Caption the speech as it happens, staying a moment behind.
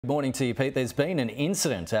Good morning to you, Pete. There's been an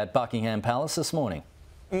incident at Buckingham Palace this morning.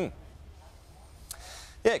 Yeah,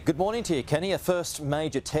 good morning to you, Kenny. A first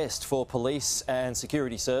major test for police and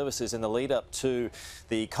security services in the lead up to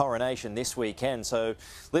the coronation this weekend. So,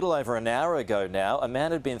 little over an hour ago now, a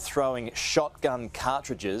man had been throwing shotgun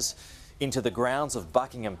cartridges into the grounds of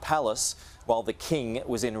Buckingham Palace while the King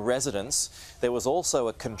was in residence. There was also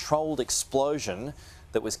a controlled explosion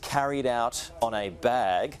that was carried out on a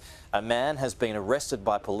bag. A man has been arrested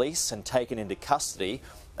by police and taken into custody.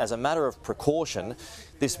 As a matter of precaution,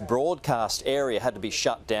 this broadcast area had to be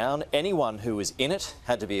shut down. Anyone who was in it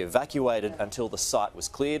had to be evacuated until the site was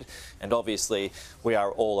cleared. And obviously, we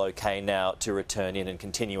are all okay now to return in and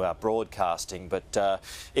continue our broadcasting. But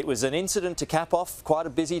it was an incident to cap off quite a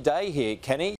busy day here, Kenny.